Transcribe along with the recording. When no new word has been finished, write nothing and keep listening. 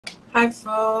Hi,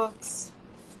 folks.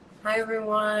 Hi,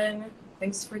 everyone.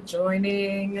 Thanks for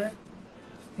joining.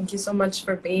 Thank you so much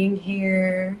for being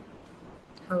here.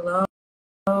 Hello,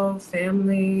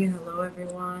 family. Hello,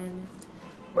 everyone.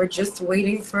 We're just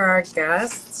waiting for our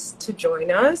guests to join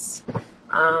us.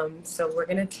 So we're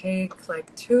going to take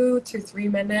like 2 to 3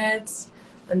 minutes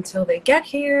until they get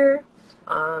here.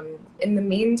 In the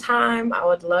meantime, I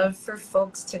would love for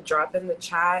folks to drop in the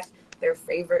chat their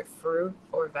favorite fruit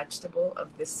or vegetable of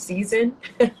this season.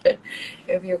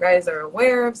 If you guys are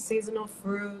aware of seasonal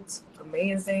fruits,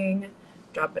 amazing.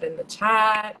 Drop it in the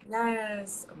chat.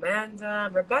 Yes, Amanda,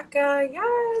 Rebekah.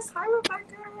 Yes, hi,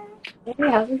 Rebekah. Hey,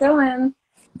 how's it going?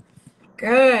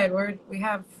 Good. We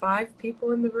have 5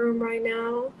 people in the room right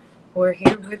now who are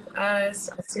here with us.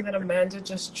 I see that Amanda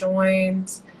just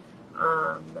joined.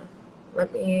 Um,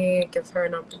 Let me give her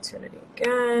an opportunity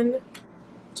again.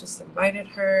 Just invited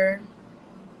her.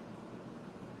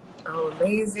 Oh,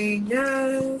 amazing.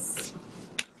 Yes.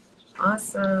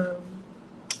 Awesome.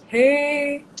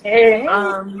 Hey. Hey.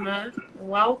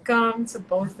 Welcome to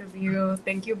both of you.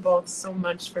 Thank you both so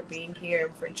much for being here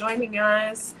and for joining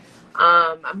us.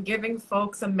 I'm giving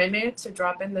folks a minute to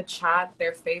drop in the chat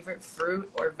their favorite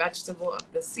fruit or vegetable of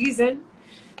the season.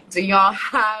 Do y'all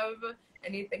have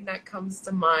anything that comes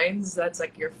to mind that's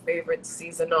like your favorite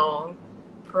seasonal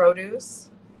produce?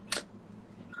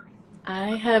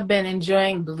 I have been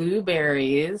enjoying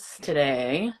blueberries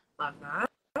today. Love that.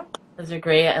 Those are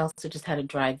great. I also just had a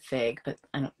dried fig, but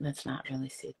that's not really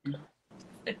seasonal.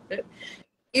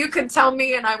 You could tell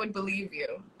me and I would believe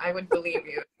you. I would believe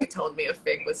you if you told me a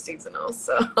fig was seasonal.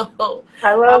 So, I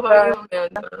how love about you,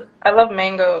 Amanda? I love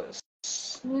mangoes.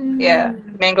 Yeah,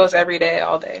 Mm, mangoes every day,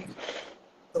 all day.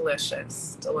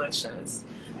 delicious, delicious.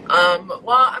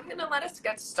 Well, I'm gonna let us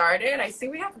get started. I see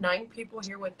we have 9 people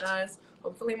here with us.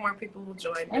 Hopefully, more people will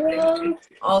join. But thank you Hello.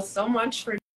 all so much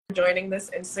for joining this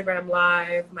Instagram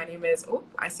live. My name is, oh,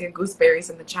 I see a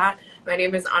gooseberries in the chat. My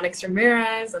name is Onyx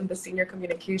Ramirez. I'm the Senior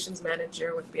Communications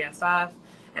Manager with BFF.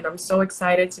 And I'm so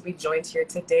excited to be joined here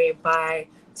today by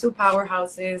 2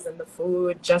 powerhouses in the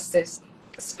food justice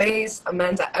space,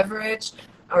 Amanda Everich,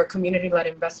 our community-led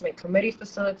investment committee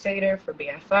facilitator for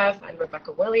BFF, and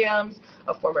Rebekah Williams,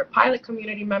 a former pilot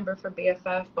community member for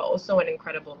BFF, but also an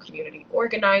incredible community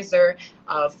organizer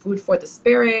of Food for the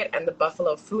Spirit and the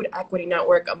Buffalo Food Equity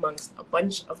Network, amongst a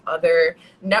bunch of other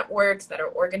networks that are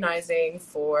organizing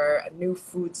for a new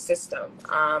food system.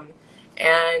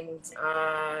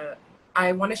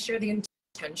 I want to share the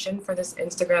intention for this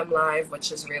Instagram Live,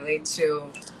 which is really to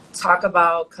talk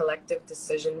about collective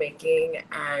decision making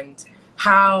and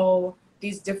how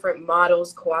these different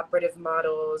models, cooperative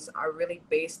models, are really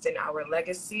based in our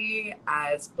legacy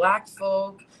as Black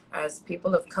folk, as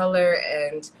people of color,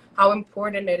 and how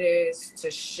important it is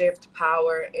to shift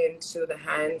power into the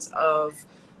hands of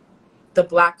the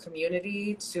Black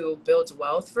community to build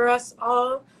wealth for us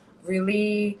all.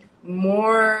 Really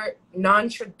more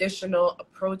non-traditional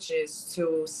approaches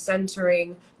to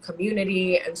centering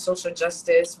community and social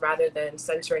justice rather than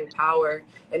centering power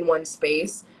in one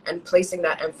space, and placing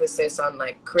that emphasis on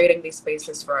like creating these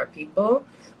spaces for our people.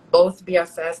 Both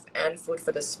BFF and Food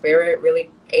for the Spirit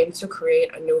really aim to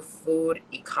create a new food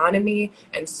economy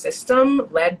and system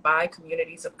led by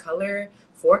communities of color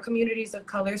for communities of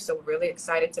color. So we're really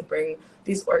excited to bring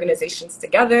these organizations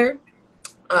together,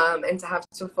 and to have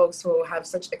 2 folks who have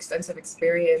such extensive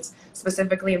experience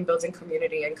specifically in building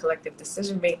community and collective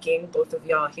decision making, both of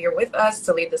y'all here with us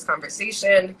to lead this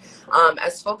conversation.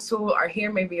 As folks who are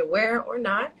here may be aware or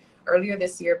not, earlier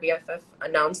this year BFF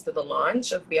announced the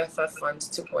launch of BFF Funds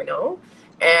 2.0,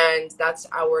 and that's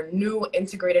our new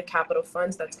integrated capital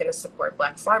funds that's going to support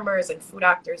Black farmers and food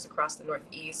actors across the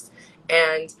Northeast.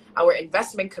 And our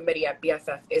investment committee at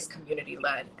BFF is community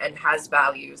led and has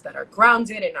values that are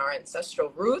grounded in our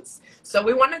ancestral roots. So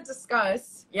we want to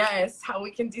discuss, yes, how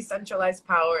we can decentralize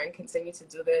power and continue to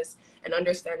do this, and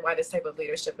understand why this type of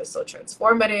leadership is so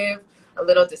transformative. A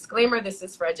little disclaimer: this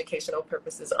is for educational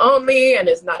purposes only and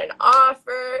is not an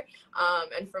offer.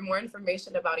 And for more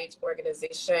information about each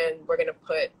organization, we're going to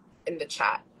put in the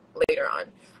chat later on.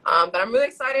 But I'm really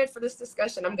excited for this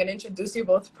discussion. I'm going to introduce you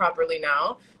both properly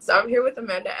now. So I'm here with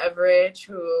Amanda Everich,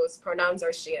 whose pronouns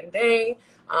are she and they.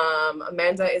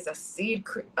 Amanda is a seed,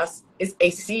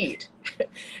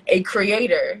 a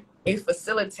creator, a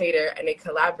facilitator, and a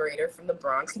collaborator from the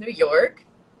Bronx, New York,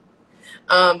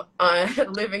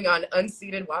 living on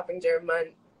unceded Wappinger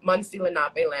Munsee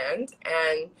Lenape land,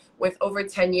 and with over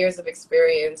 10 years of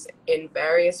experience in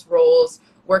various roles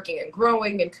working and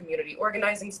growing in community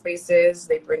organizing spaces.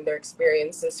 They bring their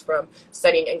experiences from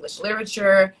studying English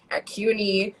literature at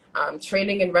CUNY,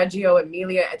 training in Reggio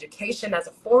Emilia education as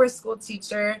a forest school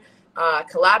teacher,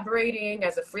 collaborating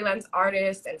as a freelance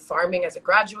artist, and farming as a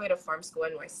graduate of Farm School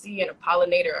NYC and a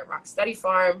pollinator at Rocksteady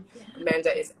Farm.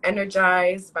 Amanda is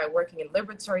energized by working in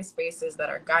liberatory spaces that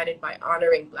are guided by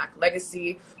honoring Black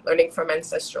legacy, learning from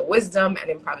ancestral wisdom and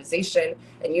improvisation,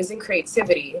 and using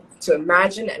creativity to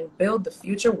imagine and build the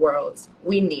future worlds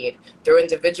we need through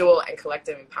individual and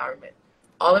collective empowerment.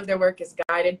 All of their work is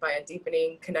guided by a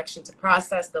deepening connection to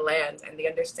process, the land, and the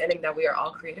understanding that we are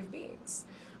all creative beings.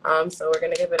 So we're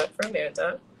going to give it up for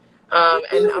Amanda.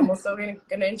 And I'm also going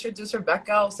to introduce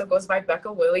Rebekah, also goes by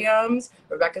Becca Williams.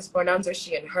 Rebekah's pronouns are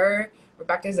she and her.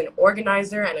 Rebekah is an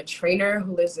organizer and a trainer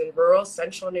who lives in rural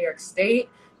central New York State.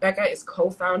 Becca is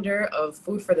co-founder of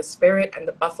Food for the Spirit and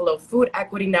the Buffalo Food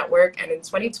Equity Network. And in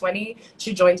 2020,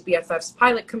 she joined BFF's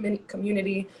pilot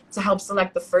community to help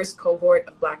select the first cohort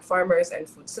of Black farmers and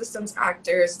food systems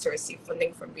actors to receive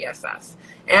funding from BFF,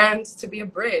 and to be a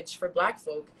bridge for Black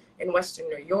folk in Western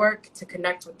New York to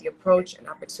connect with the approach and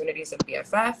opportunities of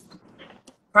BFF.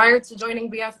 Prior to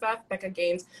joining BFF, Becca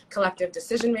gained collective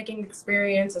decision-making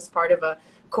experience as part of a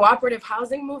cooperative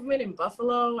housing movement in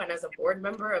Buffalo and as a board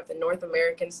member of the North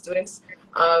American Students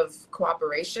of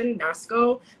Cooperation,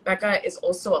 NASCO. Becca is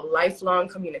also a lifelong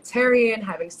communitarian,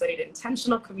 having studied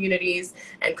intentional communities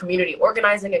and community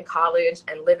organizing in college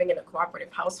and living in a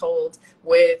cooperative household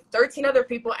with 13 other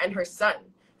people and her son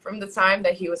from the time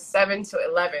that he was 7 to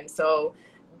 11. So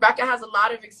Becca has a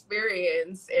lot of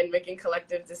experience in making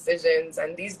collective decisions,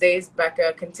 and these days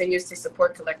Becca continues to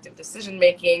support collective decision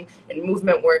making and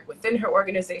movement work within her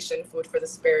organization, Food for the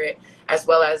Spirit, as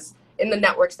well as in the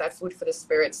networks that Food for the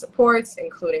Spirit supports,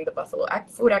 including the Buffalo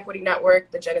Food Equity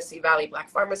Network, the Genesee Valley Black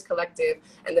Farmers Collective,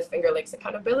 and the Finger Lakes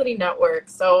Accountability Network.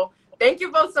 So thank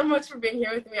you both so much for being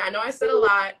here with me. I know I said a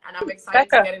lot, and I'm excited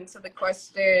to get into the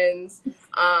questions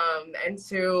and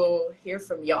to hear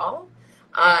from y'all.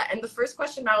 And the first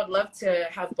question I would love to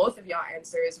have both of y'all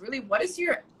answer is really, what is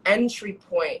your entry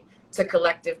point to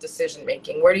collective decision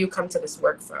making? Where do you come to this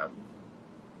work from?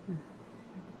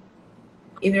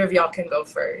 Either of y'all can go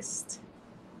first.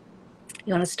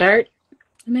 You want to start,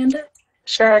 Amanda?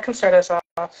 Sure, I can start us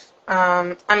off.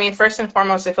 I mean, first and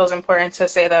foremost, it feels important to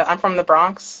say that I'm from the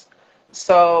Bronx.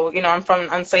 So, you know, I'm from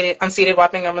unceded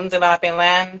Wampanoag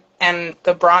land, and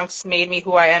the Bronx made me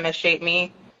who I am and shaped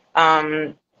me.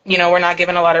 You know, we're not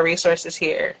given a lot of resources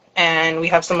here, and we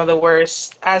have some of the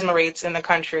worst asthma rates in the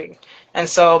country. And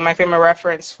so my frame of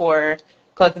reference for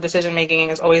collective decision making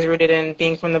is always rooted in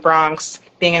being from the Bronx,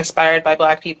 being inspired by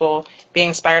Black people, being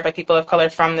inspired by people of color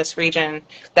from this region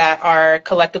that are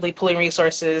collectively pulling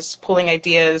resources, pulling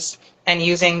ideas, and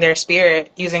using their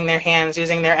spirit, using their hands,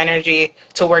 using their energy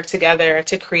to work together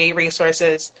to create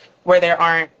resources where there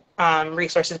aren't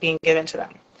resources being given to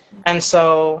them. And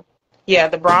so, yeah,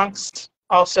 the Bronx.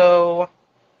 Also,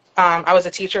 I was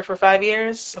a teacher for 5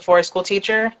 years, a forest school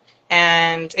teacher,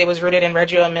 and it was rooted in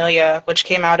Reggio Emilia, which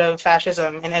came out of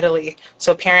fascism in Italy.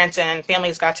 So parents and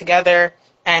families got together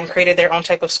and created their own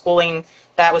type of schooling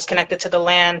that was connected to the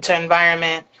land, to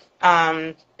environment,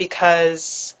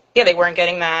 because, yeah, they weren't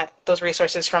getting those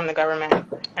resources from the government.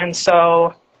 And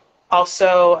so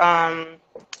also, I'm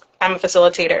a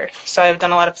facilitator. So I've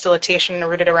done a lot of facilitation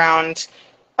rooted around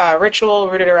ritual,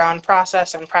 rooted around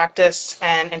process and practice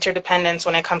and interdependence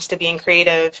when it comes to being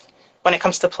creative, when it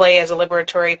comes to play as a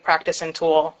liberatory practice and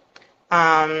tool.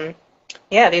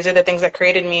 Yeah, these are the things that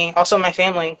created me. Also my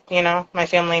family, you know, my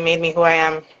family made me who I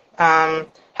am.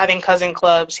 Having cousin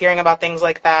clubs, hearing about things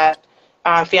like that,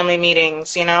 family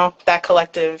meetings, you know, that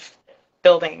collective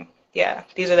building. Yeah,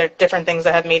 these are the different things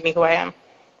that have made me who I am.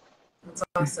 That's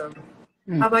awesome.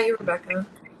 How about you, Rebekah?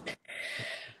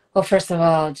 Well, first of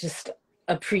all, just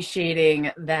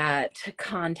appreciating that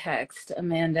context,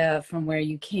 Amanda, from where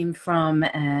you came from,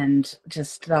 and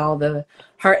just all the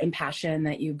heart and passion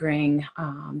that you bring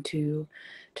to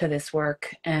this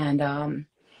work. And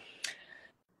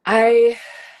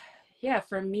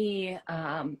for me,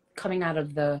 coming out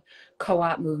of the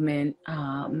co-op movement,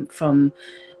 from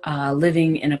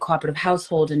living in a cooperative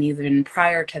household, and even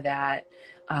prior to that,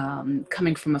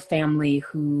 coming from a family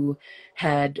who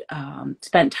had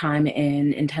spent time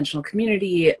in intentional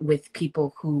community with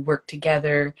people who work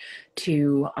together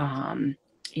to,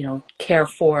 care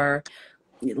for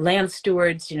land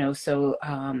stewards, so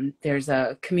there's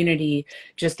a community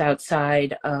just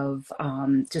outside of,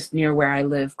 just near where I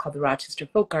live, called the Rochester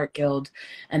Folk Art Guild,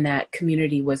 and that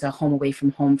community was a home away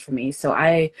from home for me. So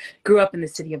I grew up in the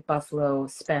city of Buffalo,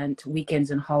 spent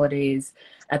weekends and holidays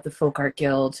at the Folk Art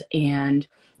Guild, and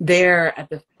there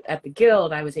at the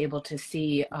guild, I was able to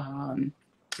see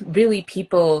really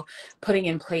people putting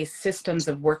in place systems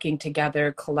of working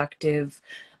together, collective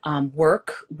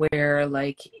work, where,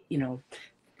 like,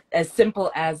 as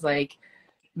simple as like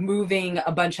moving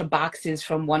a bunch of boxes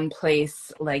from one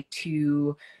place like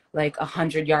to like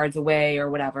 100 yards away or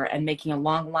whatever, and making a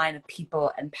long line of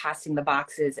people and passing the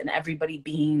boxes, and everybody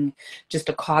being just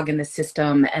a cog in the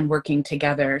system and working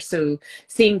together. So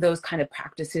seeing those kind of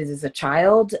practices as a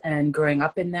child and growing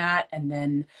up in that. And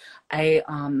then I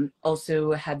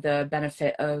also had the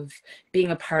benefit of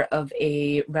being a part of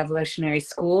a revolutionary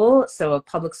school, so a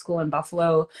public school in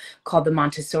Buffalo called the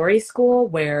Montessori School,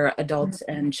 where adults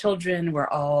and children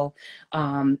were all,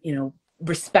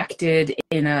 respected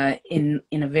in a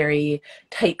very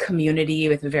tight community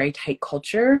with a very tight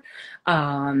culture.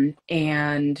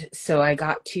 And so I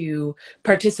got to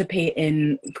participate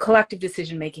in collective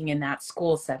decision making in that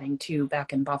school setting too,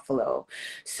 back in Buffalo.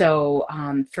 So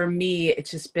for me, it's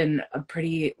just been a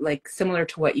pretty, like, similar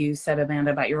to what you said,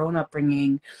 Amanda, about your own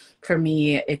upbringing. For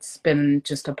me, it's been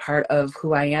just a part of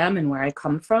who I am and where I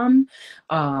come from.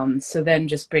 So then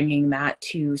just bringing that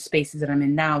to spaces that I'm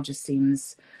in now just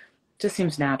seems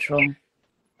natural.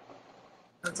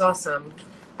 That's awesome.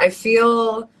 I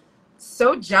feel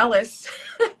so jealous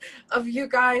of you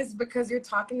guys, because you're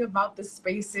talking about the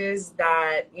spaces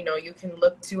that, you can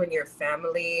look to in your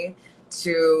family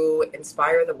to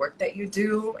inspire the work that you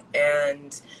do.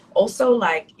 And also,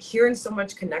 like, hearing so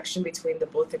much connection between the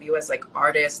both of you as like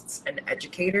artists and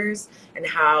educators, and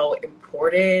how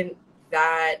important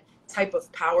that type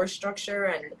of power structure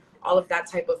and all of that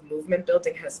type of movement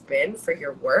building has been for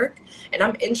your work. And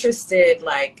I'm interested,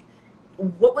 like,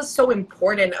 what was so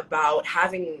important about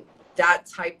having that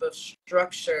type of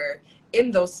structure in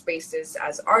those spaces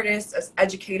as artists, as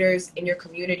educators, in your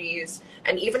communities,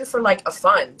 and even for like a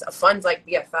fund like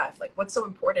BFF? Like, what's so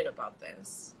important about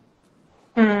this?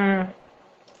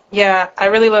 Yeah, I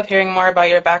really love hearing more about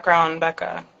your background,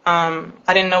 Becca. I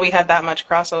didn't know we had that much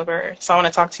crossover, so I want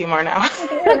to talk to you more now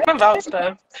about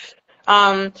stuff.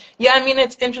 Yeah, I mean,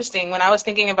 it's interesting. When I was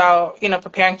thinking about,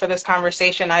 preparing for this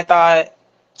conversation, I thought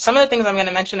some of the things I'm going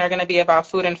to mention are going to be about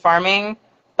food and farming,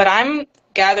 but I'm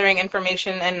gathering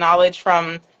information and knowledge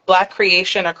from Black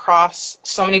creation across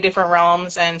so many different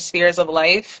realms and spheres of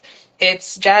life.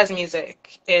 It's jazz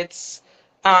music. It's,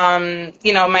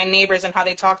 my neighbors and how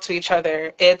they talk to each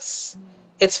other. It's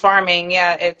farming.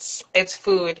 Yeah, it's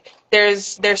food.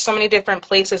 There's so many different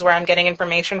places where I'm getting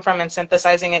information from and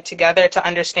synthesizing it together to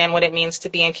understand what it means to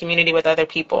be in community with other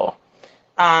people,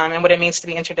 and what it means to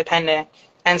be interdependent.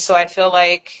 And so I feel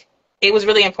like it was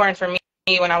really important for me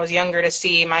when I was younger to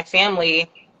see my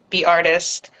family be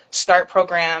artists, start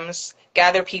programs,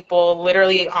 gather people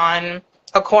literally on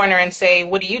a corner and say,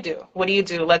 what do you do? What do you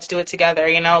do? Let's do it together.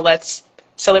 Let's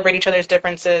celebrate each other's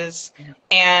differences,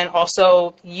 and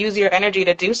also use your energy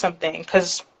to do something,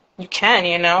 because you can.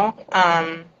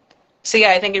 So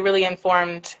yeah, I think it really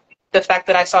informed the fact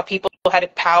that I saw people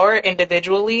had power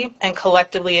individually, and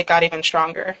collectively it got even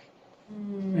stronger.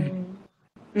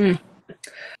 Mm.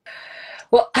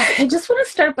 Well, I just want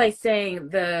to start by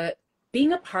saying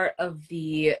being a part of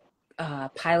the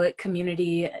pilot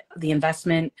community, the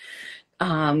investment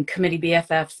committee,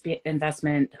 BFF's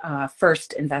investment,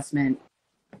 first investment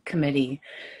committee,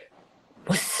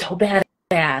 was so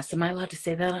badass. Am I allowed to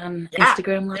say that on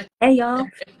Instagram Live? Hey, y'all.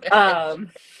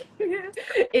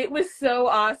 It was so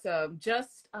awesome.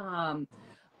 Just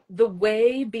the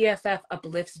way BFF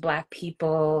uplifts Black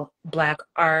people, Black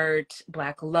art,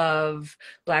 Black love,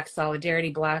 Black solidarity,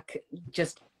 Black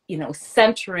just,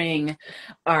 centering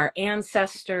our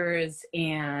ancestors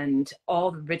and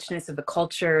all the richness of the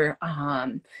culture.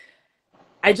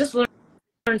 I just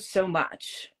learned so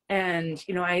much. And,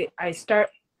 I start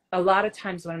a lot of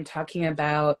times when I'm talking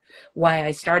about why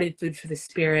I started Food for the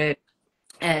Spirit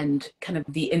and kind of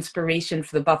the inspiration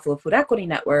for the Buffalo Food Equity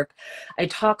Network, I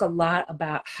talk a lot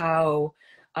about how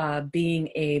being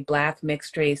a Black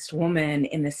mixed-race woman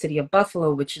in the city of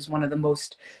Buffalo, which is one of the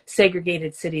most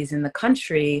segregated cities in the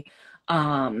country,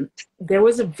 there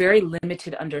was a very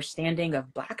limited understanding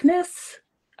of Blackness.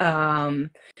 And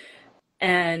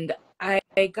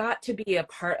I got to be a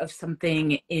part of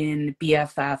something in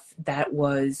BFF that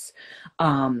was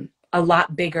a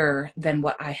lot bigger than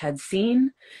what I had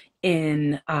seen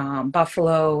in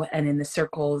Buffalo and in the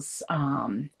circles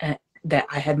that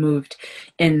I had moved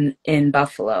in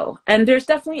Buffalo. And there's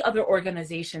definitely other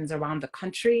organizations around the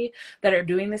country that are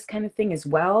doing this kind of thing as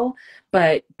well,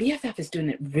 but BFF is doing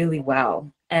it really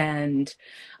well. And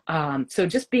so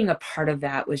just being a part of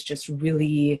that was just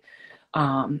really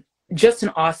just an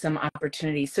awesome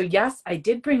opportunity. So yes, I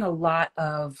did bring a lot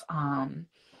of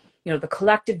the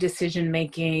collective decision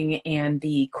making and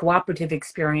the cooperative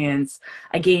experience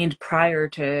I gained prior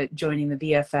to joining the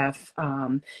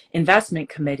BFF investment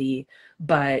committee.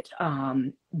 But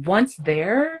once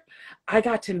there, I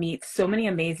got to meet so many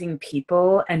amazing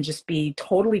people and just be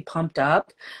totally pumped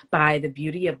up by the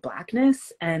beauty of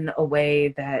Blackness in a way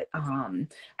that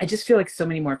I just feel like so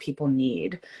many more people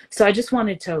need. So I just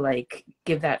wanted to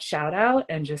give that shout out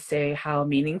and just say how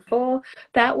meaningful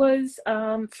that was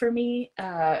for me,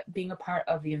 being a part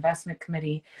of the investment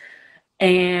committee.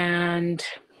 And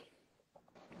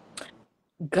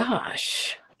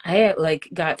gosh, I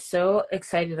got so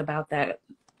excited about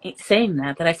saying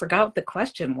that I forgot what the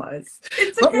question was.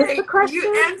 It's What was okay. the question?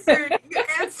 You answered,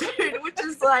 which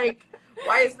is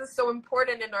why is this so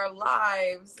important in our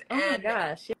lives? Oh my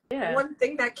gosh, yeah. One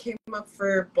thing that came up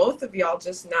for both of y'all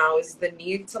just now is the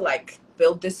need to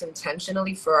build this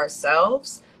intentionally for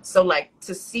ourselves. So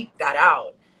to seek that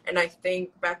out. And I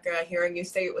think, Becca, hearing you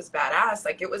say it was badass,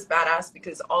 it was badass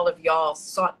because all of y'all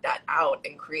sought that out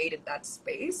and created that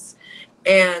space.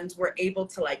 And were able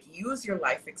to use your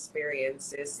life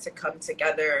experiences to come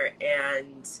together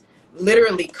and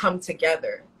literally come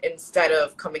together instead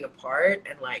of coming apart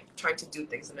and trying to do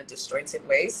things in a disjointed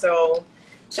way. So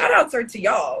shout outs are to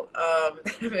y'all.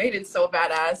 That made it so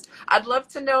badass. I'd love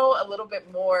to know a little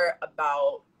bit more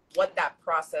about what that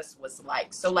process was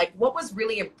like. So what was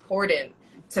really important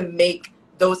to make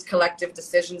those collective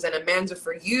decisions? And Amanda,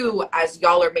 for you, as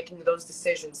y'all are making those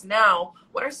decisions now,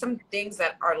 what are some things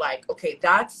that are okay,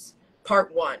 that's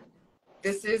part one,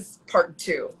 this is part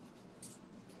two?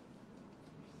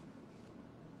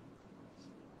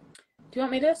 Do you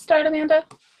want me to start, Amanda?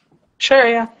 Sure,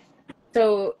 yeah.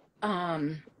 So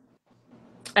I'm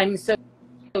so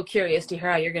curious to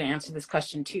hear how you're going to answer this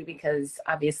question too, because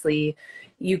obviously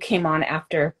you came on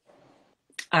after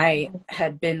I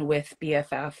had been with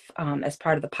BFF as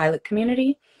part of the pilot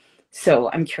community. So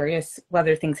I'm curious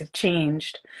whether things have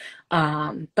changed.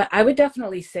 But I would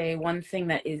definitely say one thing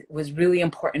that was really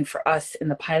important for us in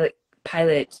the pilot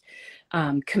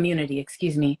community,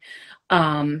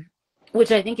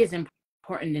 which I think is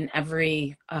important in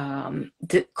every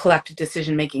collective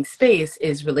decision-making space,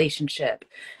 is relationship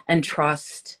and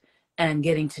trust and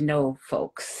getting to know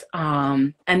folks.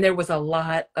 And there was a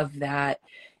lot of that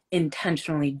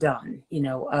intentionally done,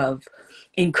 of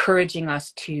encouraging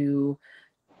us to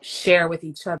share with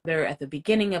each other at the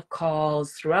beginning of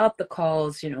calls, throughout the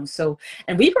calls, so,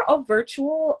 and we were all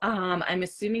virtual. I'm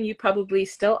assuming you probably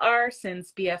still are,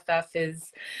 since BFF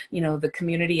is, the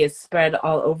community is spread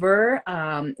all over.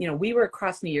 We were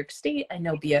across New York State. I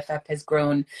know BFF has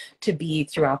grown to be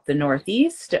throughout the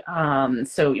Northeast.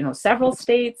 So, several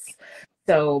states.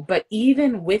 So, but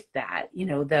even with that,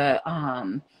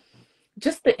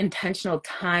 just the intentional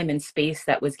time and space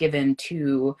that was given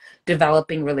to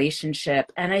developing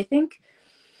relationship. And I think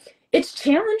it's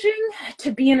challenging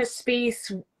to be in a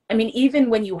space. I mean, even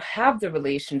when you have the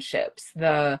relationships,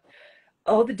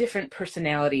 all the different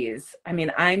personalities. I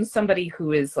mean, I'm somebody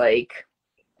who is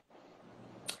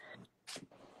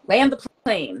land the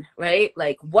plane, right?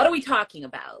 What are we talking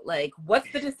about?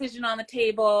 What's the decision on the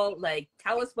table?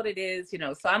 Tell us what it is,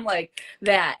 so I'm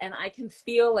that. And I can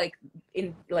feel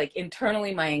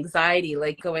internally my anxiety,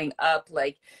 going up,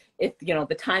 if,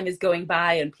 the time is going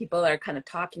by and people are kind of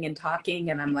talking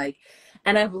and I'm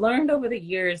and I've learned over the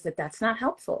years that that's not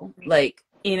helpful,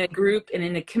 in a group and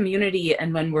in a community.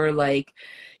 And when we're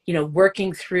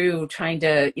working through trying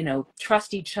to,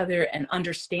 trust each other and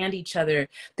understand each other,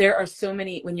 there are so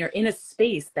many, when you're in a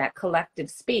space, that collective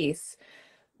space,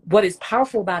 what is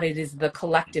powerful about it is the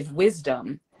collective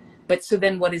wisdom. But so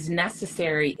then what is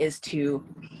necessary is to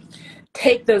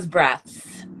take those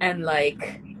breaths and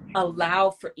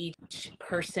allow for each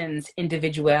person's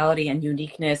individuality and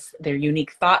uniqueness, their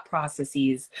unique thought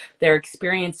processes, their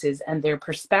experiences and their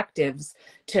perspectives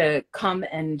to come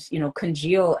and,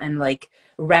 congeal and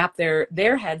wrap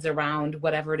their heads around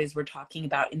whatever it is we're talking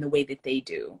about in the way that they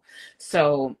do.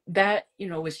 So that,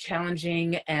 was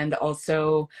challenging and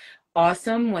also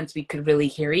awesome once we could really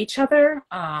hear each other.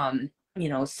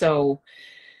 So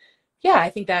yeah,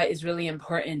 I think that is really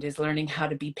important, is learning how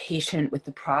to be patient with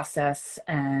the process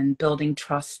and building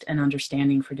trust and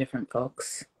understanding for different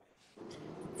folks.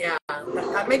 Yeah,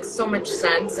 that makes so much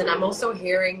sense. And I'm also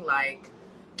hearing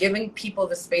giving people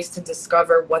the space to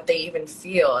discover what they even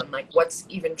feel and like what's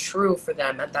even true for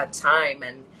them at that time.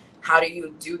 And how do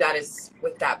you do that is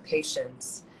with that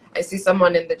patience. I see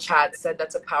someone in the chat said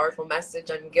that's a powerful message.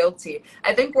 I'm guilty.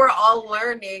 I think we're all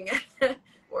learning.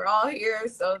 We're all here.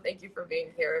 So thank you for being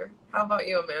here. How about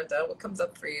you, Amanda? What comes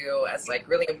up for you as like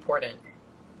really important?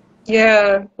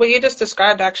 Yeah, what you just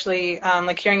described actually,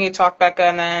 like hearing you talk, Becca,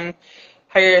 and then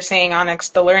how you're saying Onyx,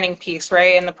 the learning piece,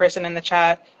 right? And the person in the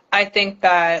chat. I think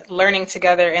that learning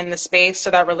together in the space, so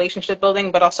that relationship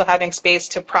building, but also having space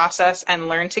to process and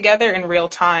learn together in real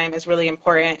time is really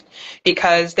important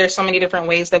because there's so many different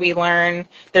ways that we learn.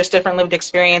 There's different lived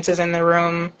experiences in the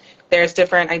room. There's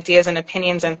different ideas and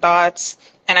opinions and thoughts.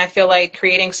 And I feel like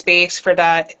creating space for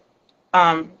that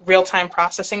real-time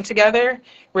processing together,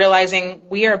 realizing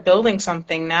we are building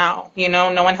something now. You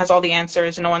know, no one has all the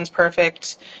answers, no one's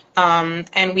perfect,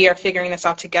 and we are figuring this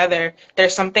out together.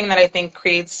 There's something that I think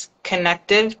creates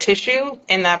connective tissue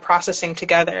in that processing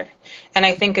together. And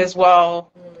I think as well,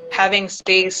 having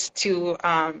space to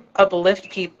uplift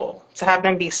people, to have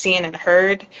them be seen and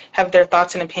heard, have their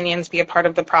thoughts and opinions be a part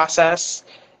of the process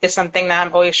is something that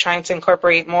I'm always trying to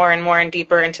incorporate more and more and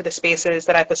deeper into the spaces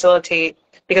that I facilitate,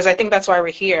 because I think that's why we're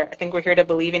here. I think we're here to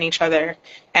believe in each other,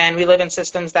 and we live in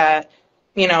systems that,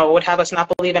 you know, would have us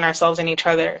not believe in ourselves and each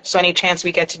other. So any chance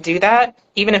we get to do that,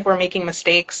 even if we're making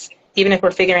mistakes, even if we're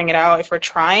figuring it out, if we're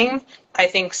trying, I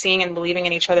think seeing and believing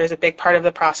in each other is a big part of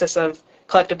the process of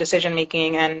collective decision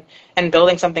making and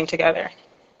building something together.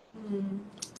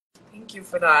 Thank you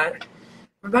for that.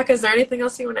 Rebekah, is there anything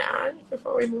else you want to add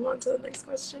before we move on to the next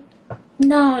question?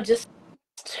 No, just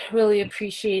really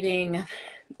appreciating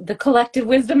the collective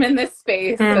wisdom in this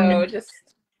space. So just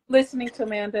listening to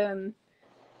Amanda and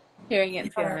hearing it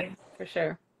and feeling it for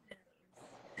sure.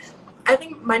 I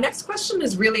think my next question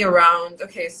is really around,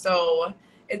 okay, so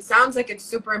it sounds like it's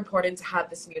super important to have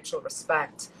this mutual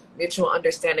respect, mutual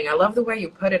understanding. I love the way you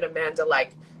put it, Amanda,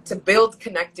 like to build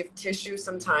connective tissue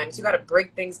sometimes you got to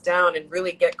break things down and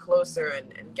really get closer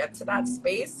and get to that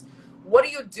space. What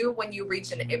do you do when you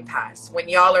reach an impasse? When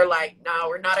y'all are like, no,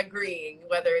 we're not agreeing,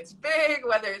 whether it's big,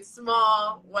 whether it's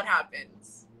small, what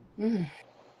happens?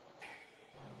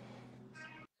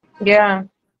 Yeah.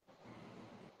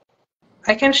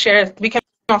 I can share. We can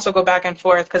also go back and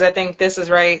forth because I think this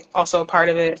is right. Also a part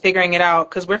of it, figuring it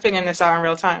out because we're figuring this out in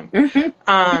real time.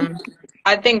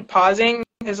 I think pausing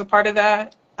is a part of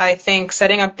that. I think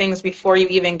setting up things before you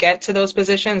even get to those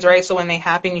positions, right? So when they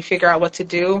happen, you figure out what to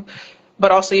do. But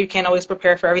also you can't always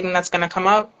prepare for everything that's going to come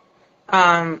up.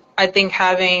 I think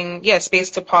having,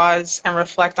 space to pause and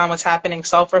reflect on what's happening,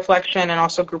 self-reflection and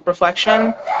also group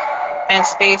reflection, and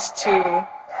space to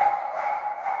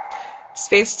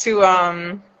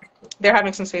they're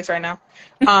having some space right now.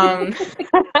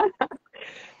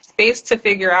 Space to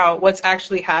figure out what's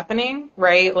actually happening,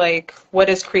 right? Like what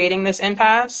is creating this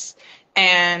impasse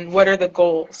and what are the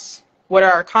goals? What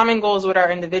are our common goals? What are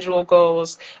our individual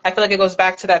goals? I feel like it goes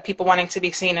back to that people wanting to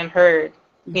be seen and heard,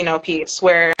 piece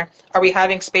where are we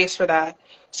having space for that?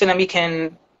 So then we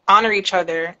can honor each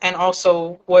other and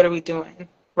also what are we doing?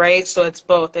 Right? So it's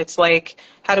both. It's like,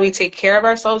 how do we take care of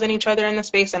ourselves and each other in the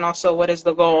space? And also what is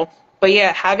the goal? But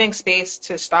yeah, having space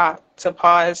to stop, to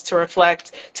pause, to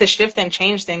reflect, to shift and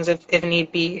change things if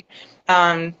need be,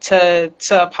 to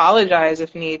apologize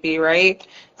if need be, right?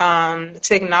 To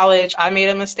acknowledge I made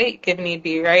a mistake if need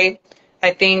be, right? I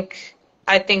think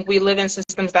we live in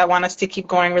systems that want us to keep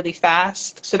going really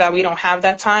fast so that we don't have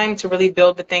that time to really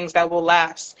build the things that will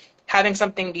last. Having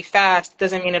something be fast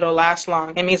doesn't mean it'll last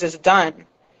long. It means it's done.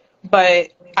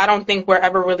 But I don't think we're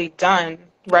ever really done,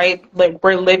 right? Like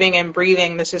we're living and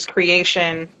breathing. This is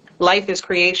creation. Life is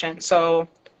creation. So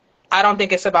I don't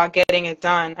think it's about getting it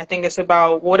done. I think it's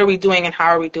about what are we doing and how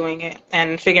are we doing it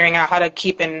and figuring out how to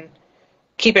keep in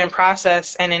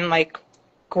process and in like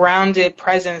grounded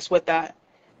presence with that.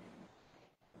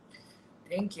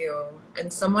 Thank you.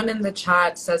 And someone in the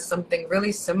chat says something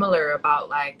really similar about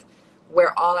like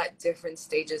we're all at different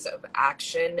stages of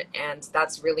action, and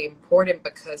that's really important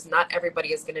because not everybody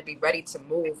is going to be ready to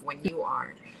move when you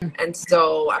are. And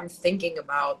so I'm thinking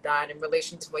about that in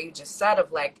relation to what you just said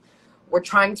of like we're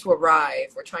trying to arrive,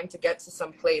 we're trying to get to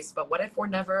some place, but what if we're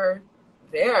never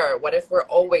there? What if we're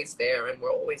always there and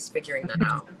we're always figuring that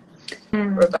out?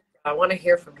 Rebekah, I want to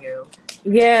hear from you.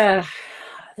 Yeah,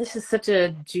 this is such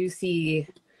a juicy,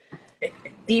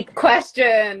 deep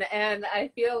question. And I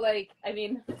feel like, I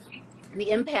mean,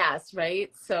 the impasse,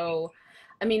 right? So,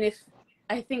 I mean,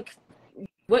 I think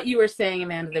what you were saying,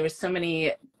 Amanda, there were so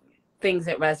many things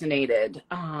that resonated.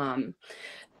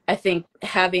 I think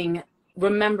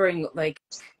remembering like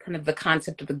kind of the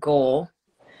concept of the goal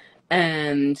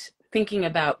and thinking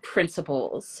about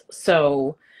principles.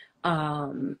 So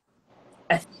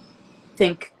I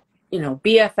think,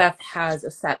 BFF has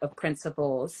a set of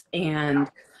principles, and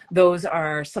those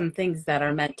are some things that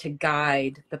are meant to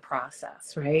guide the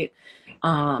process, right?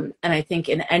 And I think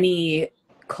in any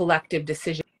collective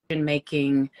decision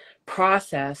making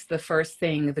process, the first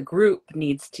thing the group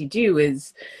needs to do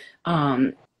is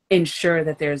ensure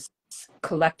that there's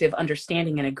collective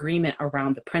understanding and agreement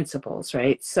around the principles,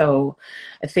 right? So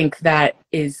I think that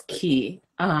is key,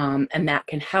 and that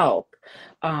can help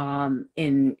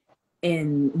in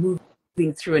moving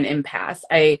through an impasse.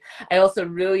 I also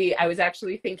I was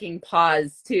actually thinking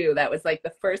pause too. That was like the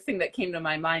first thing that came to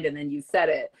my mind, and then you said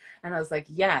it, and I was like,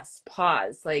 yes,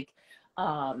 pause. Like,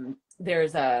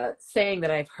 there's a saying that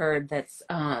I've heard that's,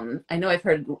 I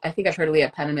think I've heard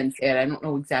Leah Penniman say it. I don't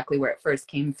know exactly where it first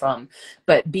came from,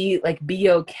 but be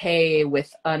okay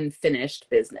with unfinished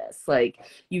business. Like,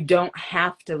 you don't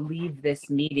have to leave this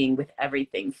meeting with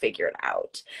everything figured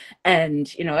out. And,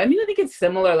 I think it's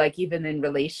similar, like even in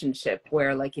relationship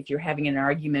where like, if you're having an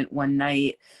argument one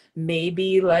night,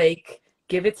 maybe like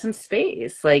give it some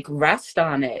space, like rest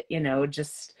on it,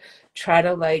 just try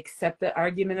to like set the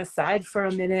argument aside for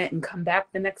a minute and come back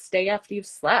the next day after you've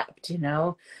slept,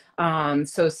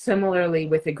 so similarly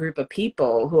with a group of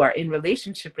people who are in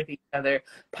relationship with each other,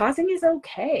 pausing is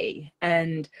okay.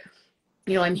 And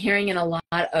I'm hearing in a lot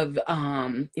of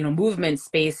movement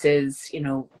spaces,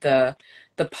 the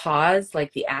pause,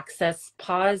 like the access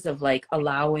pause of like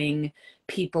allowing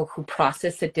people who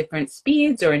process at different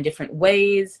speeds or in different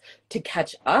ways to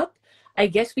catch up. I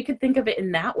guess we could think of it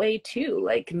in that way too.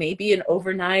 Like maybe an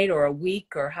overnight or a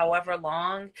week or however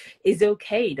long is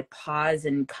okay to pause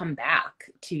and come back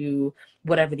to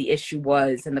whatever the issue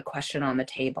was and the question on the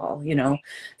table,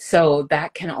 So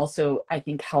that can also, I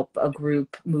think, help a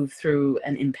group move through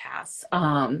an impasse.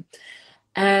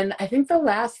 And I think the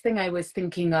last thing I was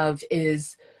thinking of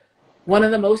is one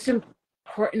of the most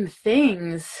important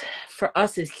things for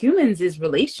us as humans is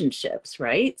relationships,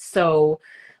 right? So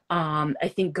I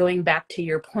think going back to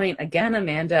your point again,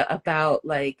 Amanda, about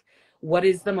like, what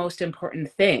is the most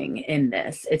important thing in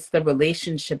this? It's the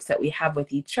relationships that we have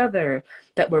with each other,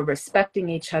 that we're respecting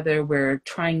each other, we're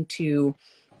trying to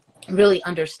really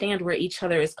understand where each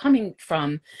other is coming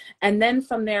from. And then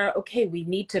from there, okay, we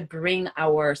need to bring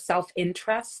our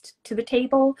self-interest to the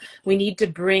table. We need to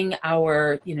bring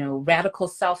our, radical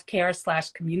self-care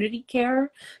 / community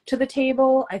care to the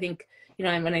table. I think,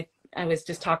 when I was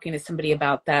just talking to somebody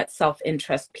about that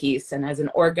self-interest piece, and as an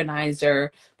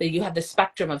organizer, that you have the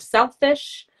spectrum of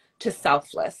selfish to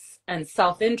selfless, and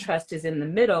self-interest is in the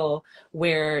middle,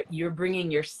 where you're bringing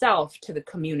yourself to the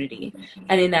community.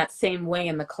 And in that same way,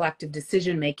 in the collective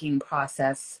decision-making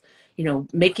process,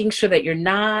 making sure that you're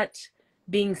not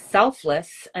being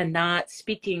selfless and not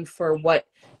speaking for what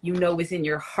is in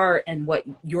your heart and what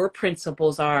your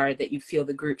principles are that you feel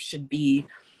the group should be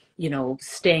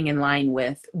staying in line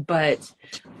with, but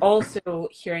also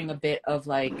hearing a bit of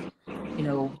like,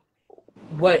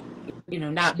 what,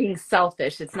 not being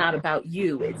selfish. It's not about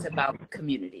you, it's about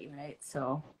community, right?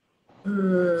 So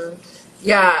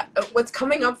yeah, what's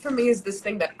coming up for me is this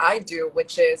thing that I do,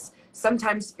 which is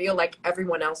sometimes feel like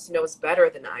everyone else knows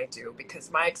better than I do, because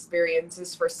my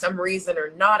experiences for some reason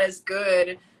are not as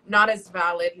good, not as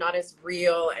valid, not as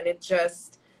real. And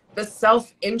the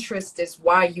self-interest is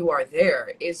why you are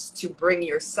there, is to bring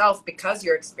yourself, because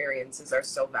your experiences are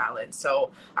so valid.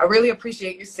 So I really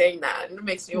appreciate you saying that, and it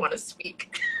makes me want to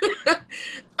speak.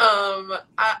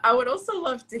 I would also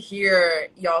love to hear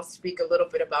y'all speak a little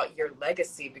bit about your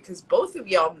legacy, because both of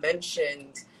y'all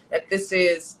mentioned that this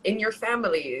is in your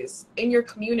families, in your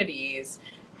communities.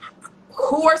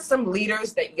 Who are some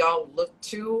leaders that y'all look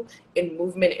to in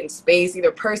movement in space,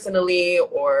 either personally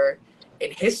or in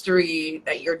history,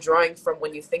 that you're drawing from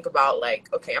when you think about like,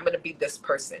 okay, I'm going to be this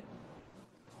person?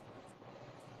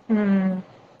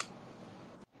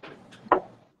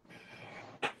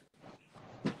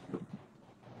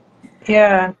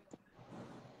 Yeah,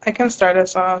 I can start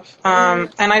us off. And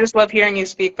I just love hearing you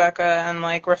speak, Becca, and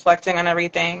like reflecting on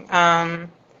everything.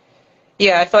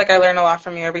 Yeah, I feel like I learn a lot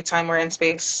from you every time we're in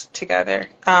space together.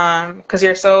 Because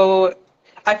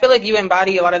I feel like you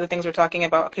embody a lot of the things we're talking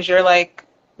about, because you're like,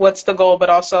 what's the goal, but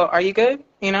also, are you good?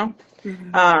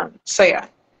 mm-hmm. So yeah,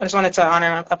 I just wanted to honor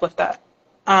and uplift that.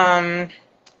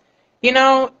 You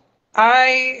know,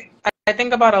 I I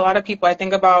think about a lot of people. I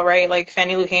think about, right, like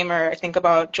Fannie Lou Hamer. I think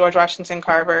about George Washington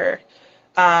Carver.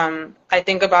 I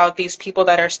think about these people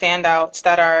that are standouts,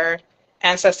 that are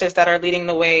ancestors that are leading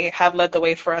the way, have led the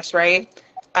way for us, right?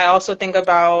 I also think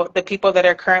about the people that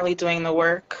are currently doing the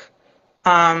work,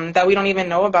 that we don't even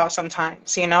know about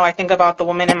sometimes. You know, I think about the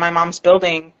woman in my mom's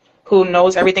building who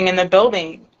knows everything in the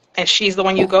building, and she's the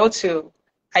one you go to.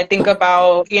 I think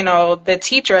about, you know, the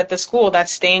teacher at the school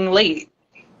that's staying late,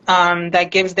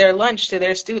 that gives their lunch to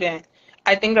their student.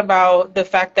 I think about the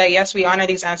fact that, yes, we honor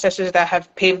these ancestors that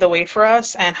have paved the way for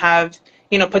us and have,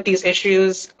 you know, put these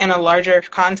issues in a larger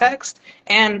context,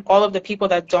 and all of the people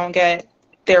that don't get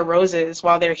their roses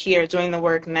while they're here doing the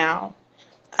work now.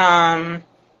 Um,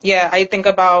 yeah, I think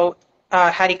about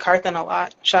Hattie Carthen a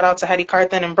lot. Shout out to Hattie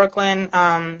Carthen in Brooklyn,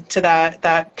 to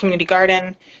that community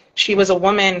garden. She was a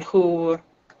woman who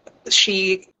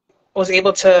she was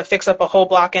able to fix up a whole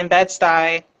block in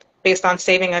Bed-Stuy based on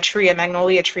saving a tree, a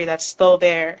magnolia tree that's still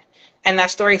there. And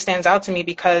that story stands out to me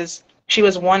because she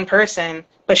was one person,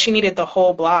 but she needed the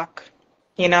whole block.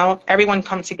 You know, everyone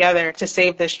come together to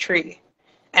save this tree.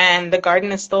 And the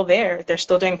garden is still there. They're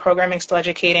still doing programming, still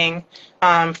educating.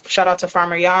 Shout out to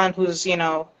Farmer Jan, who's, you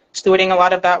know, stewarding a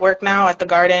lot of that work now at the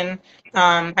garden.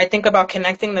 I think about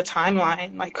connecting the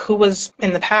timeline, like who was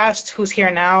in the past, who's here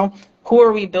now, who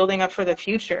are we building up for the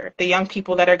future? The young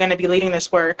people that are going to be leading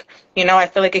this work. You know, I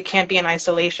feel like it can't be in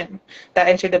isolation. That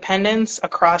interdependence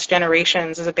across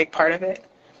generations is a big part of it.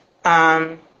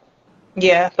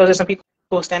 Yeah, those are some people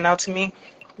who stand out to me.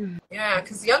 Yeah,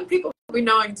 because young people be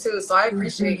knowing too, so I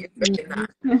appreciate you saying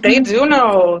that. They do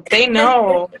know. They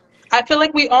know. I feel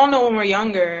like we all know when we're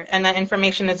younger and that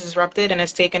information is disrupted and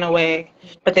is taken away.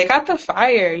 But they got the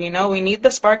fire, you know? We need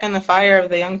the spark and the fire of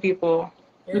the young people.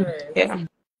 Yes. Yeah.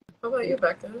 How about you,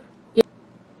 Becca?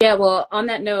 Yeah, well, on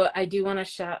that note, I do want to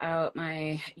shout out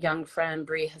my young friend,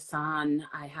 Bree Hassan.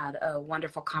 I had a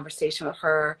wonderful conversation with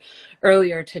her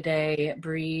earlier today.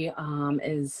 Bree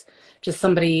is just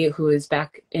somebody who is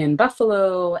back in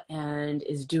Buffalo and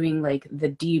is doing like the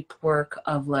deep work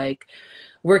of like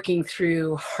working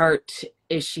through heart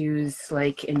issues,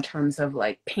 like in terms of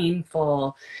like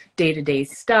painful day-to-day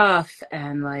stuff.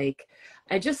 And like,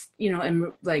 I just, you know,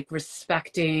 am like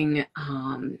respecting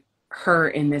her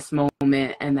in this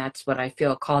moment, and that's what I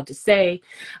feel called to say.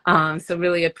 So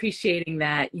really appreciating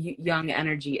that young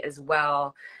energy as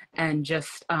well, and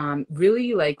just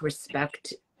really like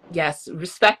respecting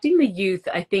the youth.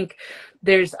 I think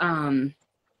there's and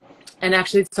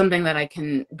actually it's something that I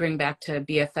can bring back to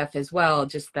BFF as well,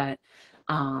 just that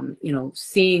you know,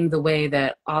 seeing the way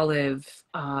that Olive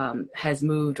has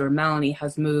moved, or Melanie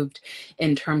has moved,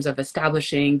 in terms of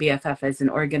establishing BFF as an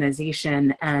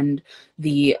organization, and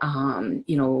the,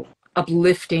 you know,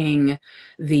 uplifting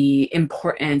the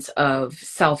importance of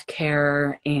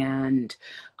self-care and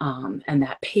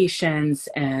that patience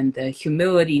and the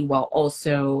humility, while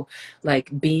also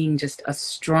like being just a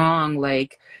strong,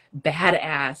 like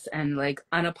badass and like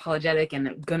unapologetic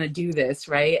and gonna do this,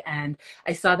 right? And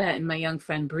I saw that in my young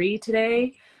friend Bree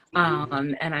today.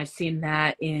 And I've seen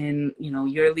that in, you know,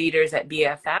 your leaders at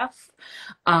BFF.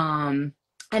 And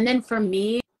then for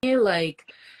me, like,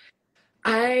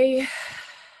 I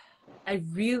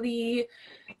really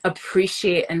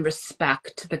appreciate and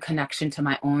respect the connection to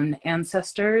my own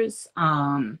ancestors.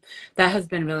 That has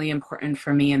been really important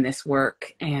for me in this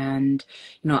work. And,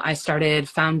 you know, I started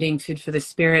founding Food for the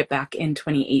Spirit back in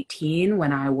 2018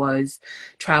 when I was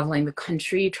traveling the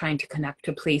country, trying to connect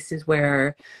to places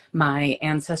where my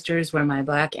ancestors, where my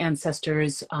Black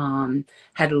ancestors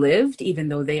had lived, even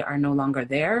though they are no longer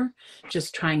there.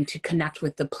 Just trying to connect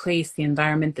with the place, the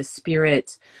environment, the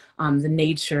spirit, the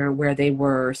nature where they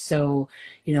were. So,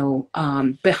 you know,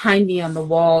 behind me on the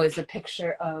wall is a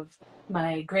picture of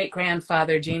my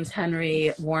great-grandfather, James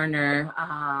Henry Warner,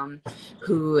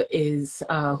 who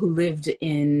lived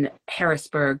in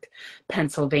Harrisburg,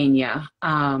 Pennsylvania.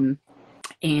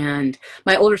 And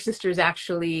my older sister's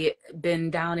actually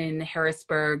been down in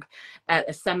Harrisburg at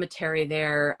a cemetery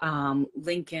there,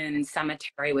 Lincoln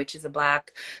Cemetery, which is a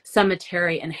Black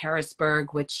cemetery in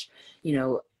Harrisburg, which, you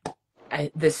know,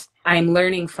 I'm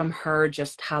learning from her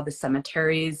just how the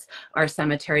cemeteries, our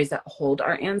cemeteries that hold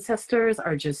our ancestors,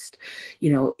 are just,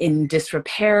 you know, in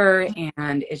disrepair,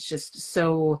 and it's just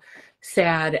so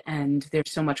sad, and there's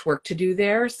so much work to do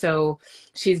there. So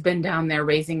she's been down there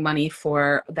raising money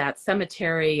for that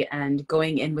cemetery and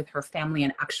going in with her family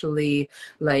and actually,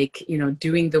 like, you know,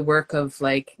 doing the work of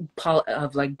like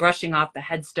brushing off the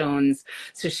headstones.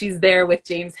 So she's there with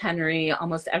James Henry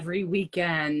almost every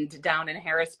weekend down in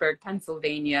Harrisburg,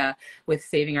 Pennsylvania, with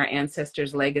Saving Our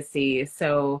Ancestors Legacy.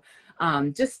 So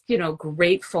just,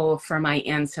 grateful for my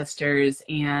ancestors,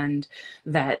 and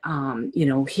that,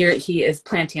 here he is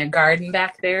planting a garden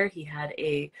back there. He had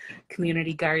a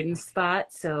community garden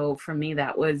spot. So for me,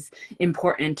 that was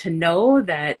important to know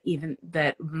that even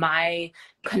that my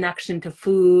connection to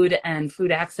food and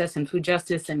food access and food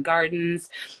justice and gardens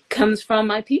comes from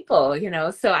my people,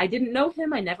 so I didn't know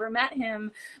him. I never met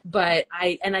him, but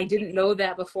I didn't know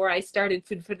that before I started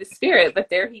Food for the Spirit, but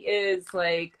there he is,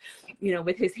 like,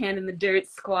 with his hand in the dirt,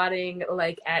 squatting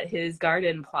like at his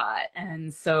garden plot.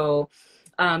 And so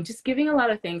just giving a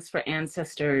lot of thanks for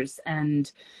ancestors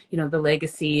and, the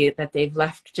legacy that they've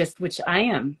left, just which I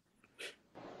am.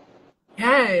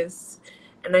 Yes.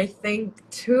 And I think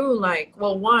too, like,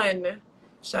 well, one,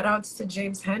 shout outs to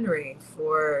James Henry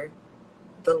for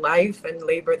the life and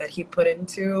labor that he put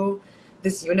into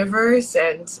this universe,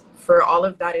 and for all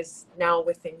of that is now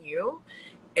within you.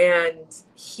 And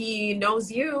he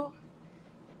knows you,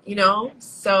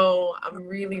 so I'm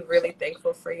really, really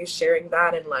thankful for you sharing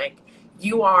that. And like,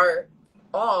 you are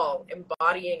all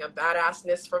embodying a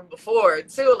badassness from before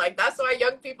too. Like, that's why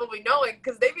young people be knowing,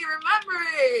 because they be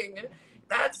remembering.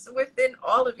 That's within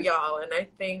all of y'all. And I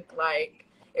think like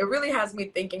it really has me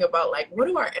thinking about like, what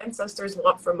do our ancestors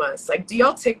want from us? Like, do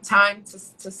y'all take time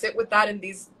to sit with that in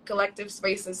these collective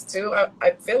spaces too?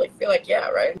 I feel like yeah,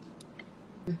 right?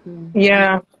 Mm-hmm.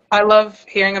 Yeah, I love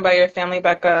hearing about your family,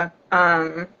 Becca.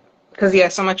 Because yeah,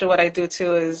 so much of what I do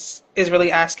too is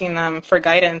really asking them for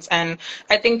guidance. And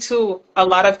I think too, a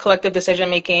lot of collective decision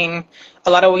making, a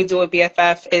lot of what we do with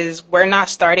BFF is we're not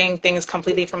starting things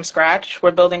completely from scratch.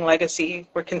 We're building legacy.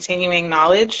 We're continuing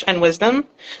knowledge and wisdom.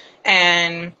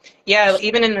 And yeah,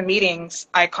 even in the meetings,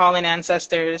 I call in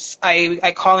ancestors.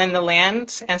 I call in the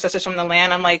land, ancestors from the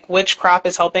land. I'm like, which crop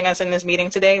is helping us in this meeting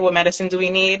today? What medicine do we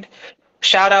need?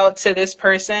 Shout out to this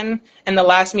person. In the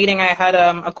last meeting, I had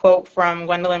a quote from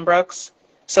Gwendolyn Brooks.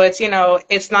 So it's,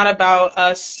 it's not about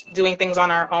us doing things on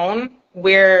our own.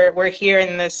 We're here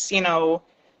in this,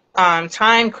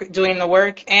 time doing the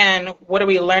work, and what are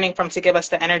we learning from to give us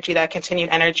the energy, that continued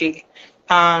energy.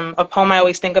 A poem I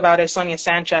always think about is Sonia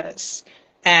Sanchez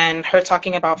and her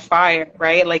talking about fire,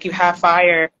 right? Like, you have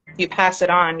fire, you pass it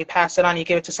on, you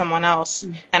give it to someone else.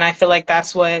 And I feel like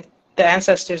that's what the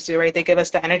ancestors do, right? They give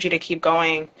us the energy to keep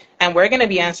going, and we're going to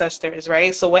be ancestors,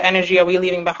 right? So what energy are we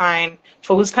leaving behind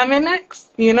for who's coming next,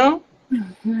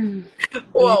 Mm-hmm.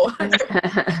 Whoa.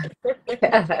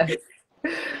 Yes.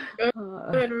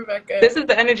 Go ahead, Rebecca. This is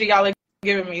the energy y'all are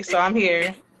giving me, so I'm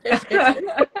here.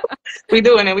 we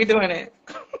doing it.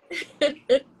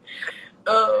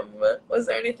 Was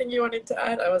there anything you wanted to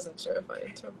add? I wasn't sure if I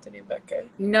interrupted you, Becca.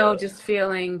 No, just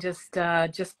feeling just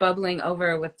bubbling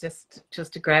over with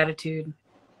just a gratitude.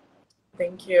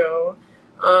 Thank you.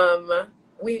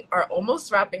 We are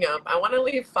almost wrapping up. I want to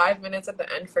leave 5 minutes at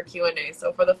the end for Q&A.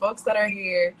 So for the folks that are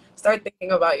here, start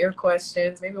thinking about your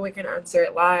questions. Maybe we can answer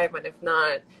it live, and if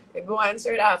not, maybe we'll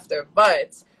answer it after.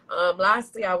 But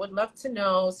lastly, I would love to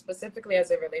know, specifically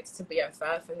as it relates to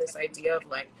BFF and this idea of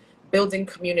like building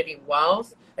community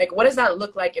wealth, like what does that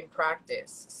look like in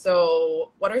practice?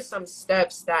 So what are some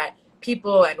steps that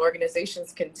people and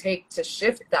organizations can take to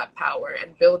shift that power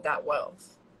and build that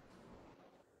wealth?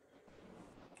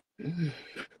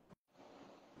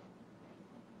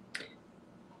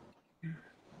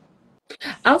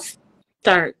 I'll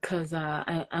start because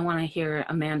I want to hear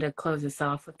Amanda close us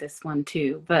off with this one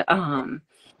too. But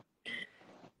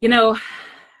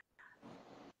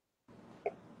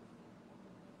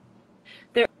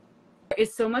there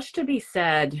is so much to be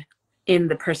said in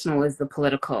the personal is the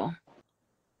political,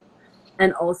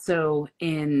 and also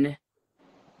in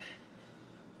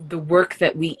the work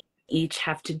that we each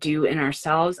have to do in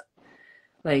ourselves.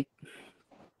 Like,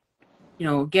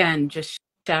 again, just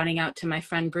shouting out to my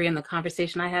friend Brie and the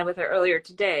conversation I had with her earlier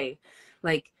today.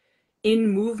 Like, in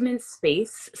movement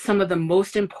space, some of the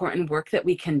most important work that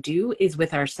we can do is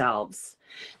with ourselves.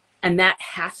 And that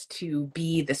has to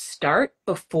be the start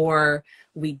before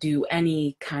we do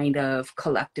any kind of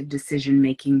collective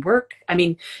decision-making work. I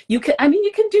mean, you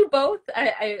can do both.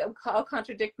 I'll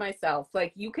contradict myself.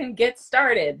 Like, you can get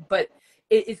started, but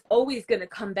it is always going to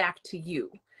come back to you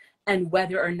and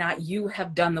whether or not you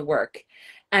have done the work.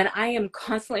 And I am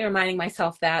constantly reminding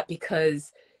myself that,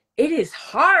 because it is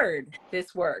hard,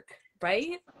 this work,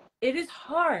 right? It is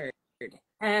hard.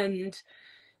 And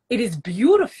it is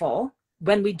beautiful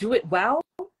when we do it well.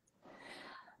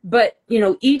 But,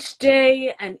 each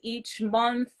day and each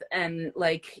month, and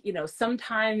like,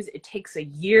 sometimes it takes a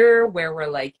year where we're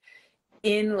like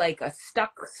in like a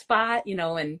stuck spot,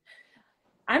 and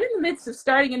I'm in the midst of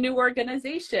starting a new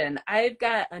organization. I've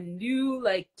got a new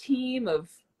like team of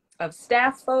of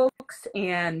staff folks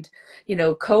and, you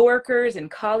know, coworkers and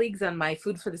colleagues on my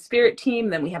Food for the Spirit team.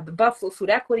 Then we have the Buffalo Food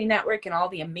Equity Network and all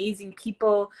the amazing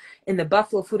people in the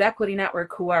Buffalo Food Equity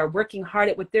Network who are working hard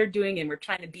at what they're doing. And we're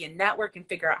trying to be a network and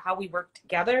figure out how we work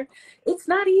together. It's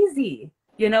not easy,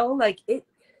 you know, like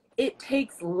it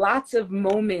takes lots of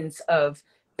moments of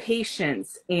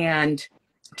patience and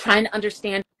trying to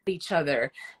understand each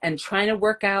other and trying to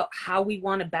work out how we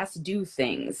want to best do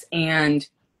things. And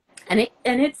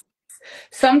it's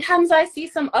sometimes I see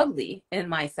some ugly in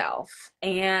myself,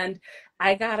 and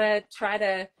I gotta try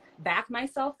to back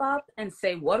myself up and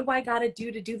say, what do I gotta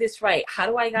do to do this right? How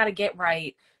do I gotta get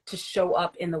right to show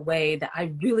up in the way that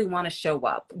I really want to show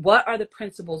up? What are the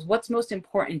principles? What's most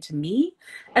important to me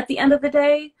at the end of the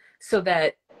day, so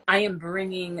that I am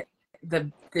bringing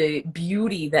the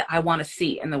beauty that I want to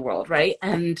see in the world, right?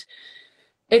 And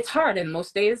it's hard, and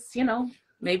most days, you know,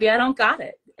 maybe I don't got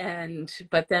it,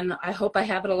 but then I hope I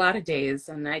have it a lot of days,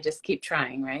 and I just keep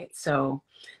trying, right? So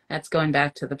that's going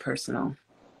back to the personal.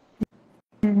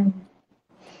 Mm-hmm.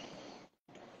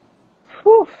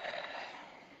 Whew.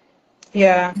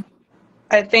 Yeah,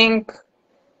 I think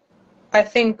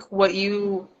what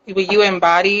you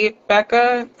embody,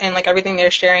 Becca, and like everything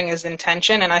they're sharing is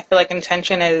intention, and I feel like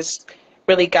intention is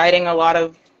really guiding a lot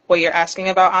of what you're asking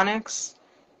about, Onyx.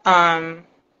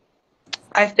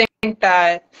 I think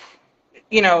that,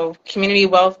 you know, community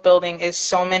wealth building is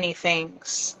so many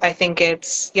things. I think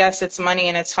yes, it's money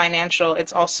and it's financial.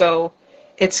 It's also,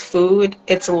 it's food,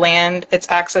 it's land, it's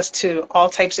access to all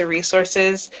types of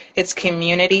resources, it's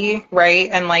community, right?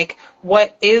 And like,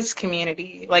 what is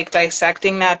community? Like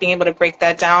dissecting that, being able to break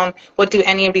that down. What do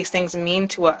any of these things mean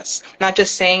to us? Not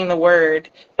just saying the word,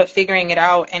 but figuring it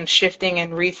out and shifting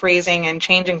and rephrasing and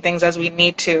changing things as we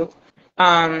need to.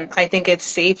 I think it's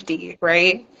safety,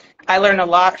 right? I learned a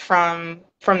lot from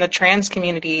the trans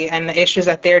community and the issues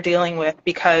that they're dealing with,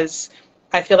 because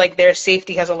I feel like their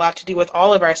safety has a lot to do with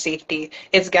all of our safety.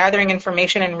 It's gathering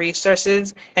information and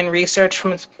resources and research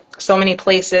from so many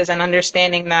places and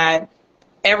understanding that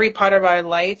every part of our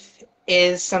life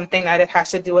is something that it has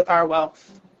to do with our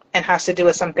wealth and has to do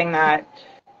with something that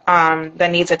that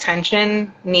needs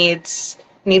attention, needs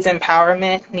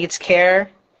empowerment, needs care,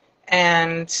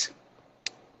 and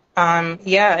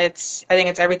yeah, I think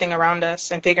it's everything around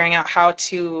us and figuring out how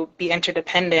to be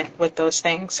interdependent with those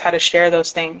things, how to share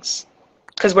those things,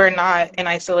 because we're not in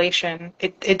isolation.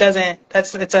 It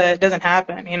doesn't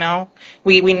happen, you know.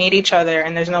 We need each other,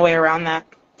 and there's no way around that.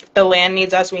 The land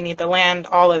needs us. We need the land.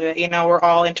 All of it, you know. We're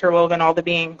all interwoven, all the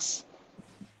beings.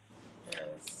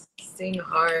 Yes, seeing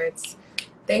hearts.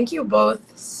 Thank you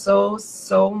both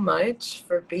so much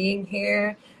for being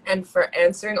here and for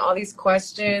answering all these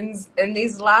questions. In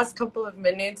these last couple of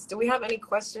minutes, do we have any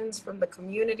questions from the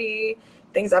community?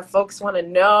 Things that folks want to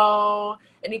know?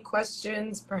 Any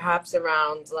questions perhaps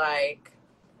around like,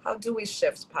 how do we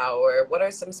shift power? What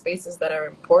are some spaces that are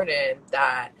important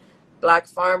that Black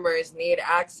farmers need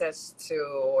access to,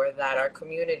 or that our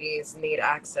communities need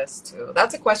access to?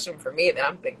 That's a question for me that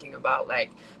I'm thinking about.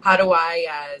 Like, how do I,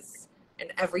 as an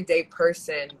everyday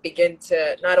person, begin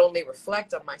to not only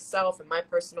reflect on myself and my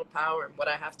personal power and what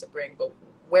I have to bring, but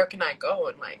where can I go,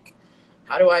 and like,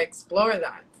 how do I explore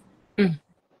that?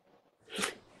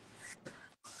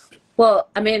 Well,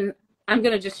 I mean, I'm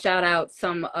going to just shout out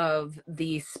some of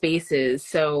the spaces.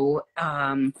 So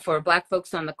for Black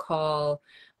folks on the call,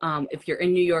 if you're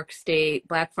in New York State,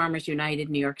 Black Farmers United,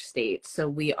 New York State. So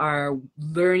we are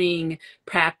learning,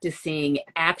 practicing,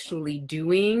 actually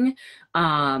doing,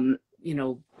 you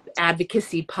know,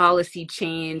 advocacy, policy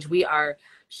change. We are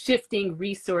shifting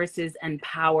resources and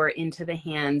power into the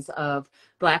hands of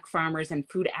Black farmers and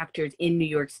food actors in New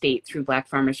York State through Black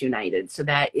Farmers United. So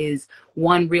that is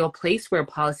one real place where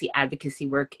policy advocacy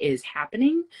work is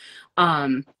happening.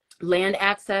 Land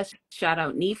access, shout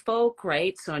out NEFOC,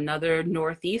 right? So another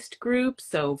Northeast group.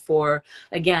 So for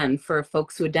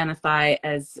folks who identify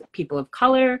as people of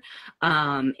color,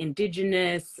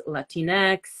 Indigenous,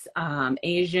 Latinx,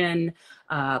 Asian,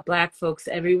 Black folks,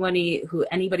 anybody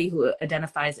who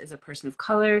identifies as a person of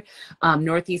color.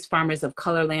 Northeast Farmers of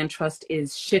Color Land Trust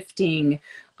is shifting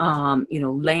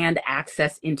land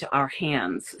access into our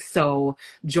hands. So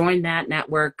join that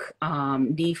network,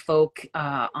 NEFOC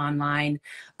online.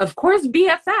 Of course,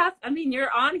 BFF. I mean,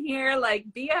 you're on here like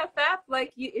BFF.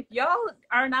 Like, if y'all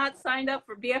are not signed up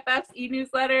for BFF's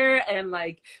e-newsletter and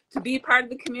like to be part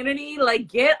of the community, like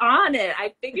get on it.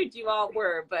 I figured you all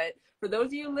were, but for those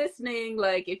of you listening,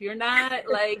 like if you're not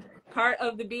like part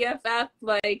of the BFF,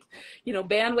 like, you know,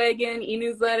 bandwagon,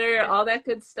 e-newsletter, all that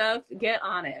good stuff, get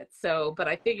on it. So, but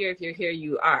I figure if you're here,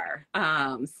 you are.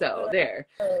 So there.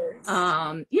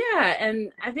 Yeah,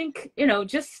 and I think, you know,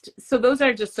 just so those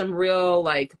are just some real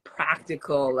like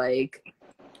practical like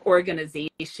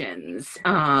organizations.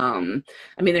 I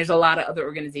mean, there's a lot of other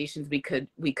organizations we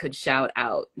could shout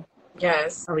out.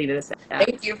 Yes. I'll leave it at that.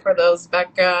 Thank you for those,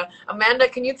 Becca. Amanda,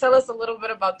 can you tell us a little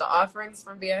bit about the offerings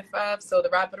from BFF? So the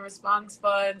Rapid Response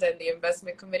Fund and the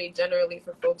Investment Committee generally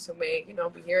for folks who may, you know,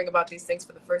 be hearing about these things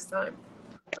for the first time.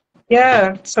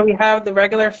 Yeah, so we have the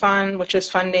regular fund, which is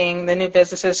funding the new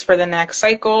businesses for the next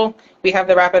cycle. We have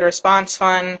the Rapid Response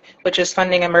Fund, which is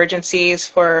funding emergencies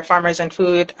for farmers and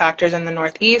food actors in the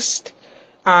Northeast.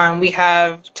 We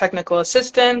have technical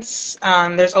assistance.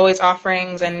 There's always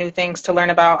offerings and new things to learn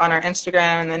about on our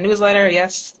Instagram and the newsletter.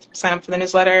 Yes, sign up for the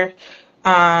newsletter.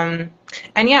 And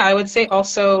yeah, I would say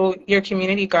also your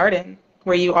community garden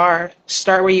where you are.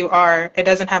 Start where you are. It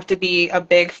doesn't have to be a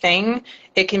big thing.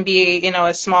 It can be, you know,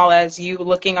 as small as you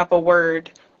looking up a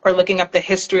word or looking up the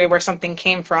history of where something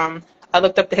came from. I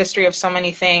looked up the history of so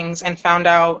many things and found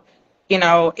out, you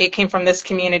know, it came from this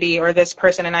community or this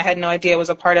person, and I had no idea it was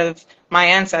a part of my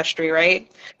ancestry,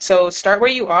 right? So start where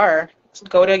you are.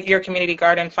 Go to your community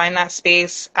garden, find that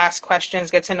space, ask questions,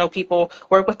 get to know people,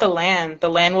 work with the land. The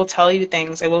land will tell you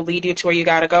things. It will lead you to where you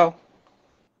got to go.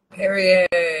 Period.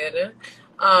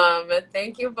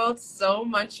 Thank you both so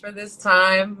much for this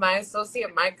time. My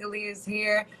associate Michaelie is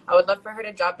here. I would love for her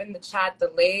to drop in the chat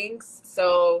the links.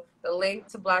 So the link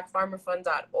to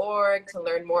blackfarmerfund.org to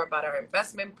learn more about our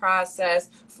investment process,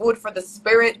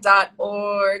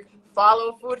 foodforthespirit.org.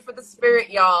 Follow Food for the Spirit,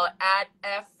 y'all, at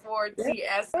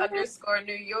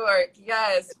F4TS_New York.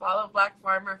 Yes, follow Black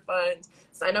Farmer Fund.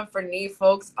 Sign up for Need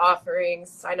Folks offerings.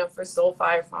 Sign up for Soul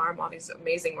Fire Farm, all these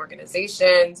amazing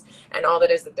organizations and all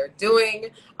that is that they're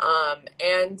doing.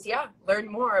 And yeah,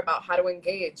 learn more about how to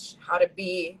engage, how to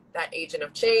be that agent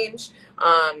of change.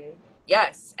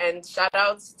 Yes, and shout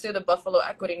outs to the Buffalo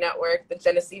Equity Network, the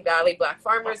Genesee Valley Black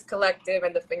Farmers Collective,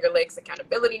 and the Finger Lakes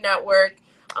Accountability Network.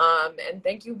 And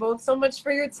thank you both so much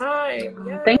for your time.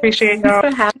 Yes. Thanks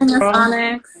for having us,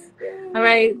 Onyx. All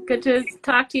right, good to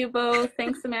talk to you both.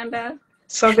 Thanks, Amanda.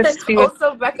 So good to see you.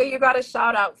 Also, Becca, you got a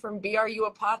shout out from BRU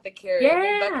Apothecary. Yeah. I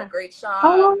mean, Becca, great job.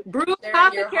 Oh, Brew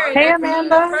Apothecary. Hey, That's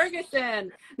Amanda. Nina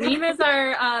Ferguson. Nina's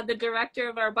our the director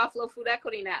of our Buffalo Food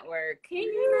Equity Network. Hey,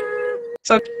 Nina.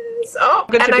 So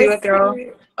good to be with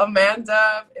you.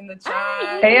 Amanda in the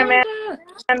chat. Hey,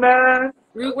 Amanda.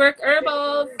 Rootwork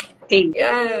Herbals. Hey.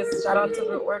 Yes, shout out to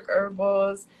Rootwork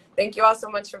Herbals. Thank you all so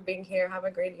much for being here. Have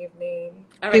a great evening.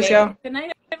 All right. Peace, y'all. Good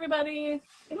night, everybody.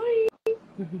 Bye.